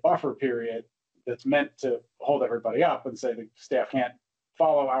 30-day buffer period that's meant to hold everybody up and say the staff can't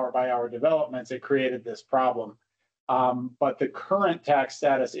follow hour by hour developments. It created this problem. But the current tax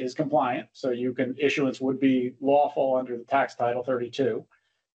status is compliant, so issuance would be lawful under the tax title 32.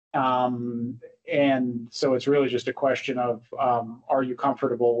 And so it's really just a question of, are you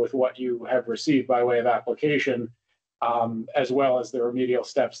comfortable with what you have received by way of application, as well as the remedial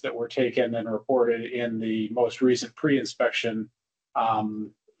steps that were taken and reported in the most recent pre-inspection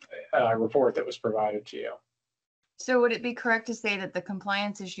report that was provided to you. So would it be correct to say that the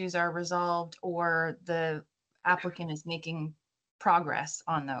compliance issues are resolved, or the applicant is making progress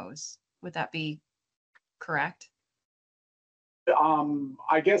on those? Would that be correct?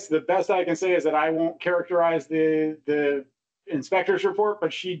 I guess the best I can say is that I won't characterize the inspector's report,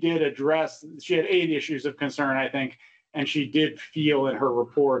 but she had 8 issues of concern, I think, and she did feel in her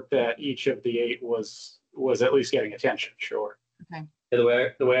report that each of the 8 was at least getting attention. Sure. Okay. Yeah,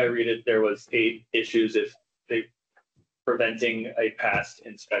 the way I read it, there was 8 issues if they preventing a past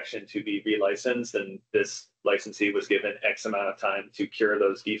inspection to be relicensed, and this licensee was given X amount of time to cure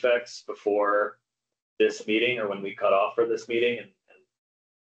those defects before this meeting, or when we cut off for this meeting. And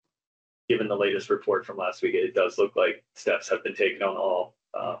given the latest report from last week, it does look like steps have been taken on all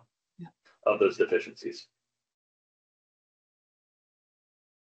of those deficiencies.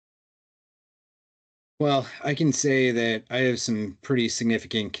 Well, I can say that I have some pretty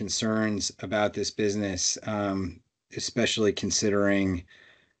significant concerns about this business, especially considering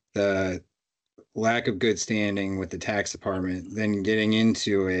the lack of good standing with the tax department, then getting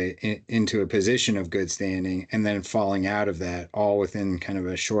into a position of good standing, and then falling out of that all within kind of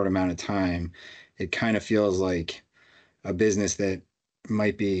a short amount of time. It kind of feels like a business that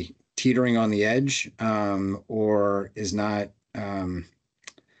might be teetering on the edge, or is not kind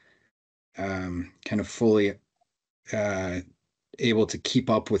of fully able to keep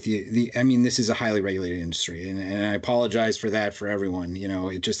up with I mean, this is a highly regulated industry, and I apologize for that for everyone.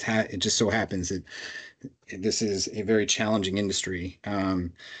 It just so happens that this is a very challenging industry.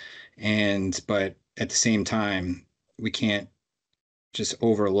 But at the same time, we can't just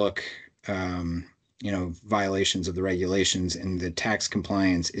overlook violations of the regulations, and the tax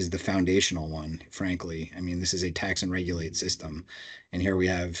compliance is the foundational one, frankly. I mean, this is a tax and regulate system, and here we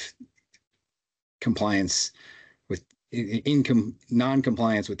have compliance with income,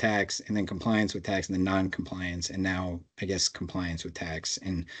 non-compliance with tax, and then compliance with tax, and then non-compliance, and now I guess compliance with tax.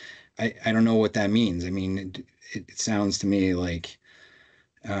 And I don't know what that means. I mean, it sounds to me like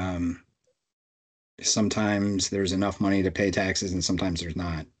sometimes there's enough money to pay taxes and sometimes there's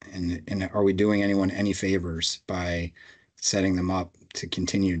not. And are we doing anyone any favors by setting them up to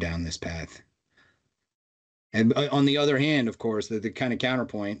continue down this path? And on the other hand, of course, the kind of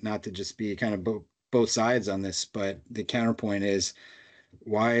counterpoint, not to just be kind of both sides on this, but the counterpoint is,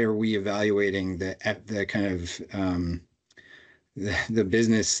 why are we evaluating the kind of the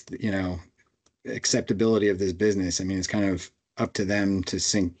business, acceptability of this business? I mean, it's kind of up to them to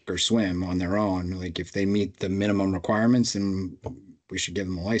sink or swim on their own. Like, if they meet the minimum requirements, then we should give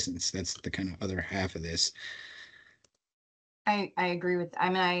them a license. That's the kind of other half of this. I agree with,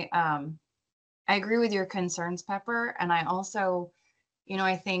 I agree with your concerns, Pepper. And I also,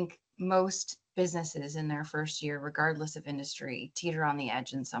 I think most businesses in their first year, regardless of industry, teeter on the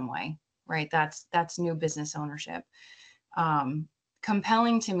edge in some way, right? That's new business ownership.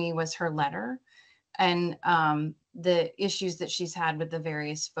 Compelling to me was her letter, and the issues that she's had with the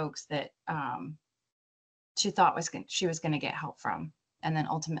various folks that she thought she was going to get help from, and then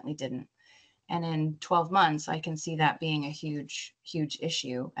ultimately didn't. And in 12 months, I can see that being a huge, huge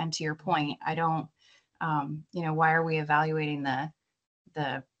issue. And to your point, I don't, why are we evaluating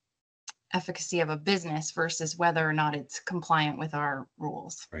the efficacy of a business versus whether or not it's compliant with our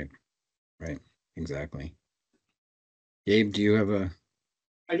rules? Right. Exactly. Gabe, do you have a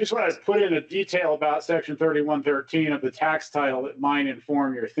I just want to put in a detail about section 3113 of the tax title that might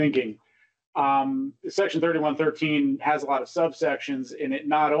inform your thinking. Section 3113 has a lot of subsections, and it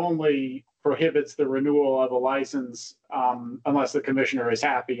not only prohibits the renewal of a license unless the commissioner is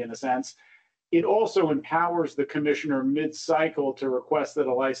happy, in a sense, it also empowers the commissioner mid-cycle to request that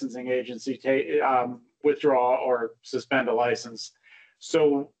a licensing agency withdraw or suspend a license.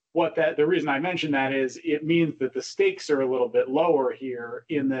 So the reason I mention that is it means that the stakes are a little bit lower here,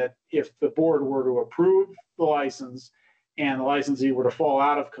 in that if the board were to approve the license and the licensee were to fall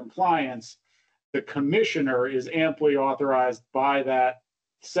out of compliance, the commissioner is amply authorized by that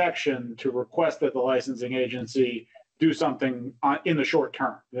section to request that the licensing agency do something in the short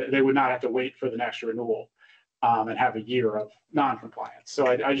term. They would not have to wait for the next renewal and have a year of non-compliance. So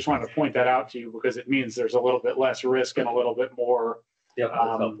I just wanted to point that out to you, because it means there's a little bit less risk and a little bit more. Yeah,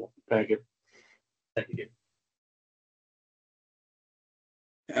 that's helpful. Thank you. Thank you.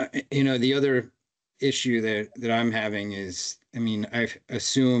 The other issue that I'm having is, I mean, I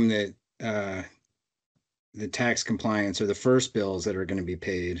assume that the tax compliance are the first bills that are going to be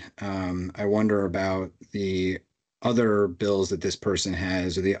paid. I wonder about the other bills that this person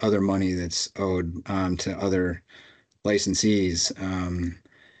has, or the other money that's owed to other licensees.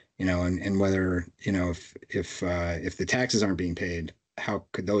 And whether, if the taxes aren't being paid, how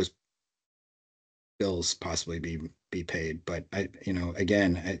could those bills possibly be paid? But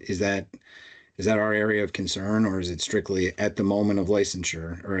again, is that our area of concern, or is it strictly at the moment of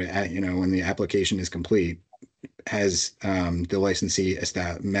licensure, or when the application is complete, has the licensee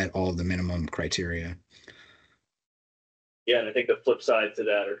met all of the minimum criteria? Yeah, and I think the flip side to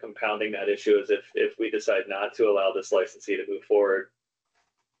that, or compounding that issue, is if we decide not to allow this licensee to move forward,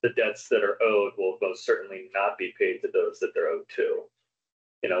 the debts that are owed will most certainly not be paid to those that they're owed to.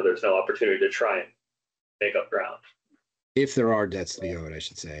 There's no opportunity to try and make up ground. If there are debts to be owed, I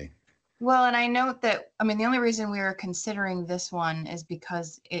should say. Well, and I note that, I mean, the only reason we are considering this one is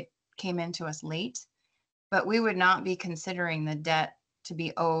because it came into us late, but we would not be considering the debt to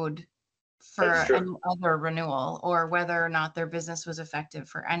be owed for any other renewal, or whether or not their business was effective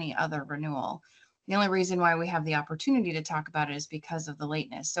for any other renewal. The only reason why we have the opportunity to talk about it is because of the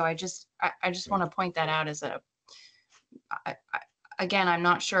lateness. So I just want to point that out as again, I'm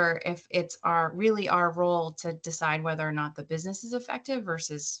not sure if it's really our role to decide whether or not the business is effective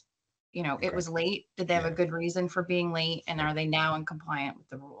versus, it was late. Did they have a good reason for being late? And are they now in compliant with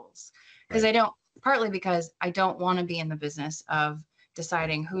the rules? Because partly because I don't want to be in the business of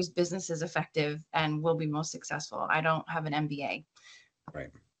deciding whose business is effective and will be most successful. I don't have an MBA. Right.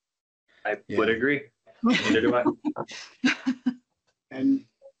 I would agree. Neither do I. And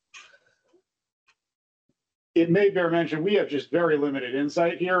it may bear mention, we have just very limited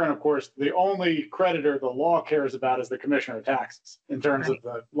insight here. And of course, the only creditor the law cares about is the commissioner of taxes in terms of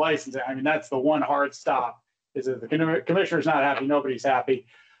the licensing. I mean, that's the one hard stop, is that the commissioner's not happy, nobody's happy.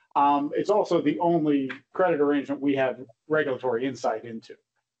 It's also the only credit arrangement we have regulatory insight into.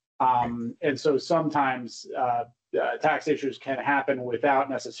 And so sometimes tax issues can happen without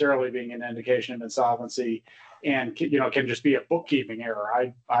necessarily being an indication of insolvency, and can just be a bookkeeping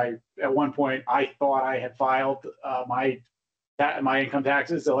error. I at one point I thought I had filed my income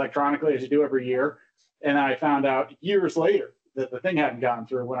taxes electronically, as you do every year, and I found out years later that the thing hadn't gone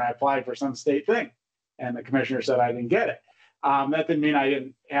through when I applied for some state thing, and the commissioner said I didn't get it. That didn't mean I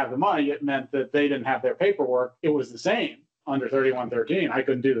didn't have the money. It meant that they didn't have their paperwork. It was the same under 3113. I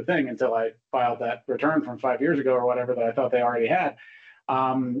couldn't do the thing until I filed that return from 5 years ago or whatever that I thought they already had.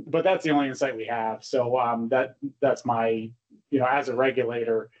 But that's the only insight we have. So that's my, as a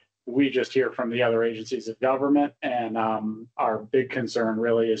regulator, we just hear from the other agencies of government. And our big concern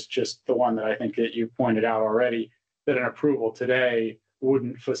really is just the one that I think that you pointed out already, that an approval today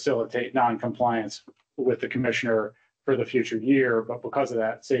wouldn't facilitate non-compliance with the commissioner for the future year. But because of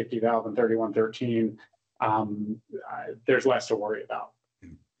that safety valve in 3113, there's less to worry about.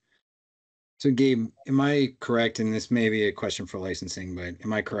 So Gabe, am I correct, and this may be a question for licensing, but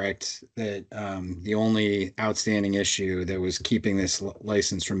am I correct that the only outstanding issue that was keeping this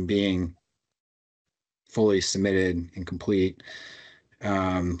license from being fully submitted and complete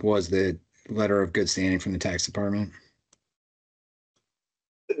was the letter of good standing from the tax department?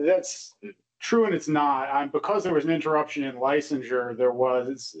 That's true, and it's not. Because there was an interruption in licensure,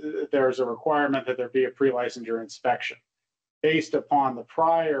 there's a requirement that there be a pre-licensure inspection. Based upon the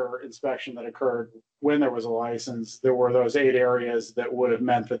prior inspection that occurred when there was a license, there were those 8 areas that would have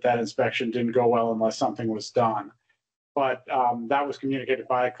meant that inspection didn't go well unless something was done. But that was communicated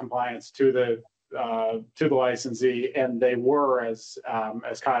by compliance to the to the licensee, and they were, as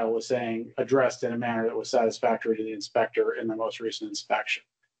Kyle was saying, addressed in a manner that was satisfactory to the inspector in the most recent inspection.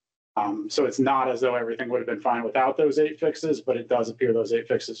 So it's not as though everything would have been fine without those 8 fixes, but it does appear those 8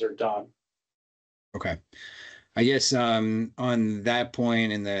 fixes are done. Okay. I guess on that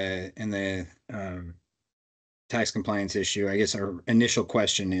point in the tax compliance issue, I guess our initial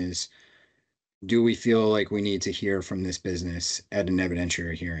question is, do we feel like we need to hear from this business at an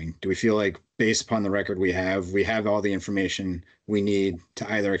evidentiary hearing? Do we feel like, based upon the record we have all the information we need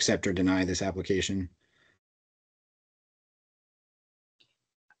to either accept or deny this application?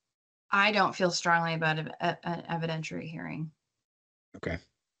 I don't feel strongly about an evidentiary hearing. Okay.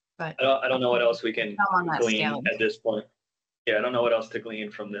 But I don't know what else we can I'm on that glean scale. at this point. Yeah, I don't know what else to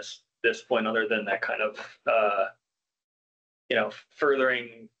glean from this point other than that kind of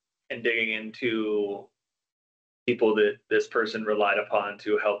furthering and digging into people that this person relied upon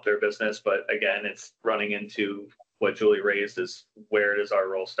to help their business. But again, it's running into what Julie raised, is where does our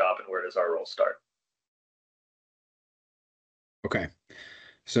role stop and where does our role start? Okay.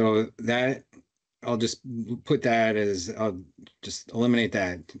 So that, I'll just put that as, I'll just eliminate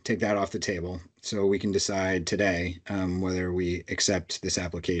that, take that off the table, so we can decide today whether we accept this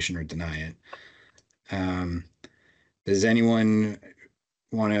application or deny it. Does anyone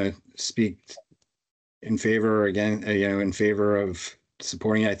want to speak in favor or again, in favor of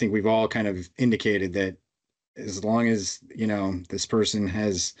supporting it? I think we've all kind of indicated that as long as, this person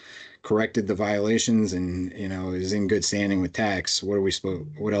has corrected the violations and, is in good standing with tax,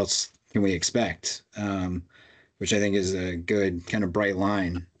 what else can we expect? Which I think is a good kind of bright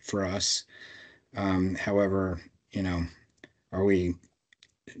line for us. However, are we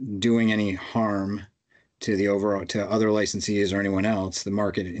doing any harm to the overall, to other licensees or anyone else, the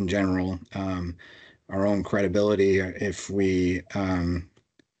market in general, our own credibility, if we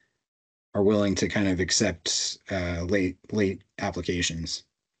are willing to kind of accept late applications?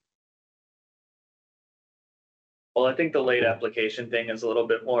 Well, I think the late application thing is a little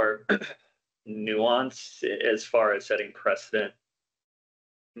bit more nuanced as far as setting precedent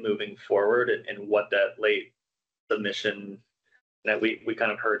moving forward, and what that late submission that we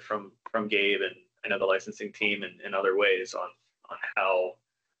kind of heard from Gabe and I know the licensing team and other ways on how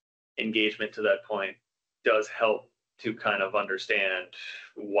engagement to that point does help to kind of understand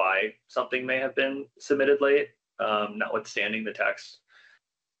why something may have been submitted late, notwithstanding the tax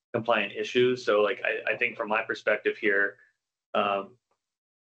compliant issues. So like, I think from my perspective here,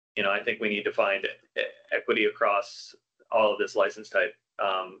 I think we need to find equity across all of this license type,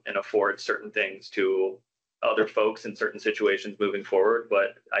 and afford certain things to other folks in certain situations moving forward.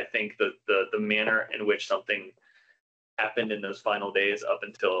 But I think the manner in which something happened in those final days up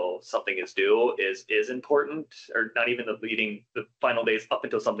until something is due is important, or not even the final days up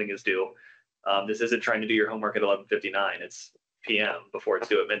until something is due. This isn't trying to do your homework at 11:59. It's PM before it's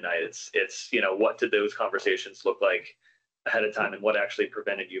due at midnight. It's what did those conversations look like ahead of time, and what actually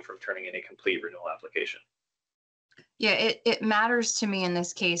prevented you from turning in a complete renewal application? Yeah, it matters to me in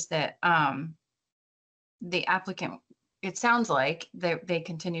this case that the applicant, it sounds like they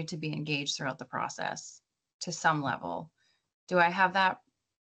continue to be engaged throughout the process to some level. Do I have that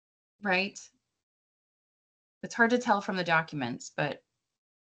right? It's hard to tell from the documents, but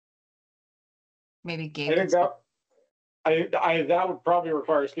maybe Gabe. I think that would probably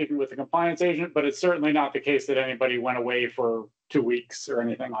require speaking with the compliance agent, but it's certainly not the case that anybody went away for 2 weeks or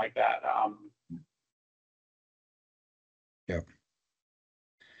anything like that. Yep.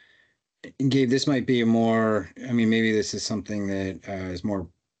 Gabe, this might be maybe this is something that is more,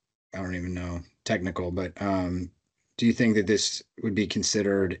 I don't even know, technical, but do you think that this would be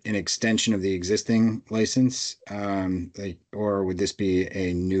considered an extension of the existing license? Or would this be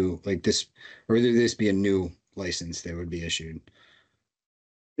a new, or would this be a new license that would be issued?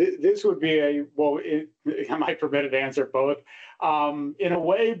 This would be am I permitted to answer both? In a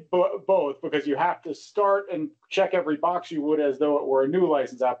way, both, because you have to start and check every box you would as though it were a new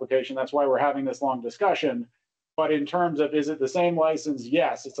license application. That's why we're having this long discussion. But in terms of, is it the same license?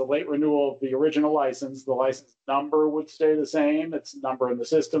 Yes, it's a late renewal of the original license. The license number would stay the same. Its number in the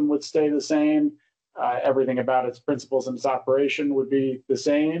system would stay the same. Everything about its principles and its operation would be the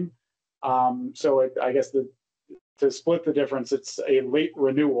same. I guess to split the difference, it's a late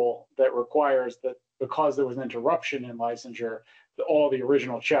renewal that requires that, because there was an interruption in licensure, all the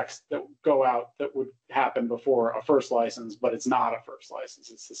original checks that go out that would happen before a first license, but it's not a first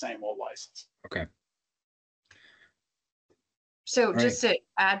license. It's the same old license. Okay. So All just to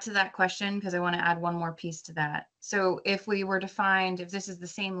add to that question, because I want to add one more piece to that. So if we were to find, if this is the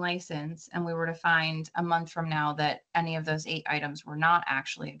same license and we were to find a month from now that any of those 8 items were not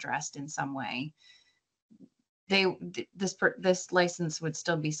actually addressed in some way, this license would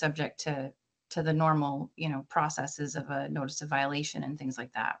still be subject to the normal, processes of a notice of violation and things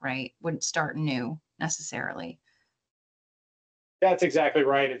like that, right? Wouldn't start new necessarily. That's exactly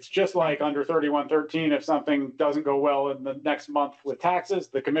right. It's just like under 3113, if something doesn't go well in the next month with taxes,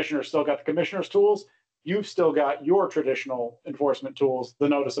 the commissioner still got the commissioner's tools. You've still got your traditional enforcement tools, the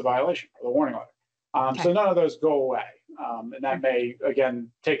notice of violation or the warning letter. So none of those go away. And that may, again,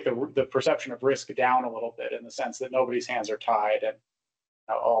 take the perception of risk down a little bit in the sense that nobody's hands are tied and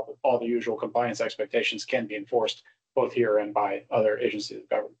all the usual compliance expectations can be enforced both here and by other agencies of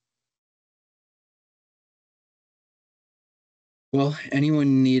government. Well,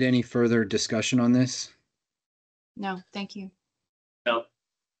 anyone need any further discussion on this? No, thank you. No.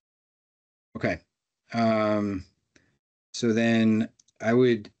 Okay. So then I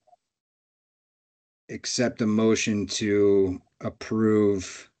would accept a motion to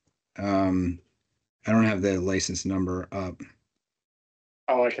approve. I don't have the license number up.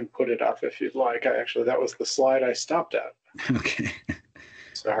 Oh, I can put it up if you'd like. That was the slide I stopped at. Okay.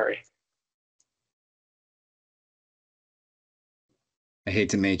 Sorry. I hate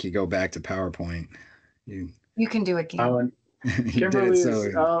to make you go back to PowerPoint. You can do it, Gabe. you did it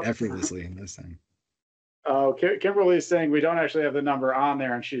so effortlessly this time. Kimberly's saying we don't actually have the number on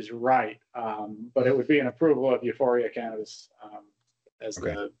there, and she's right. But it would be an approval of Euphoria Cannabis as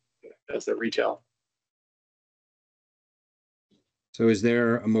the retail. So is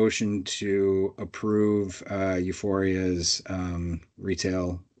there a motion to approve Euphoria's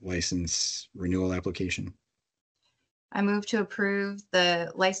retail license renewal application? I move to approve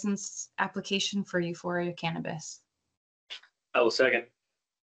the license application for Euphoria Cannabis. I will second.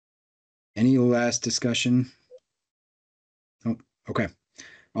 Any last discussion? Oh, okay.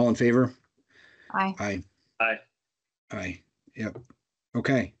 All in favor? Aye. Aye. Aye. Aye. Yep.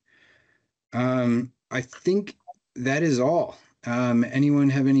 Okay. I think that is all. Anyone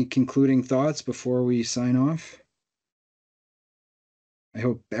have any concluding thoughts before we sign off? I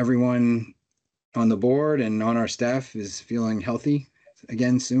hope everyone on the board and on our staff is feeling healthy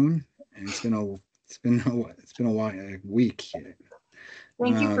again soon. And it's been a week.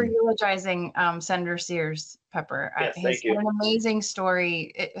 Thank you for eulogizing Senator Sears, Pepper. Yes, He's thank you. got an amazing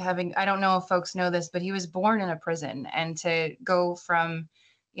story. I don't know if folks know this, but he was born in a prison, and to go from,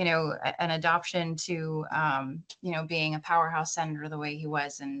 an adoption to, being a powerhouse senator the way he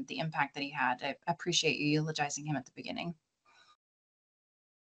was and the impact that he had. I appreciate you eulogizing him at the beginning.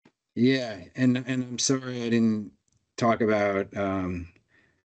 Yeah, and I'm sorry I didn't talk about Senator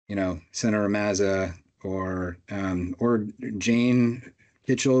Mazza or Jane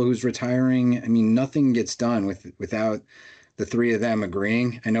Kitchell, who's retiring. I mean, nothing gets done without the three of them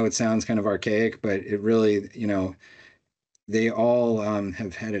agreeing. I know it sounds kind of archaic, but it really, they all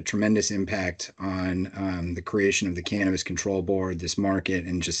have had a tremendous impact on the creation of the Cannabis Control Board, this market,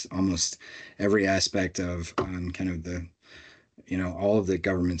 and just almost every aspect of kind of the all of the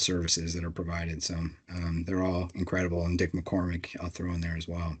government services that are provided. So they're all incredible. And Dick McCormick, I'll throw in there as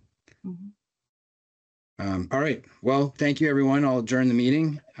well. Mm-hmm. All right. Well, thank you, everyone. I'll adjourn the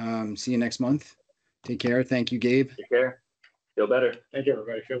meeting. See you next month. Take care. Thank you, Gabe. Take care. Feel better. Thank you,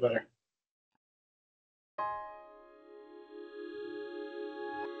 everybody. Feel better.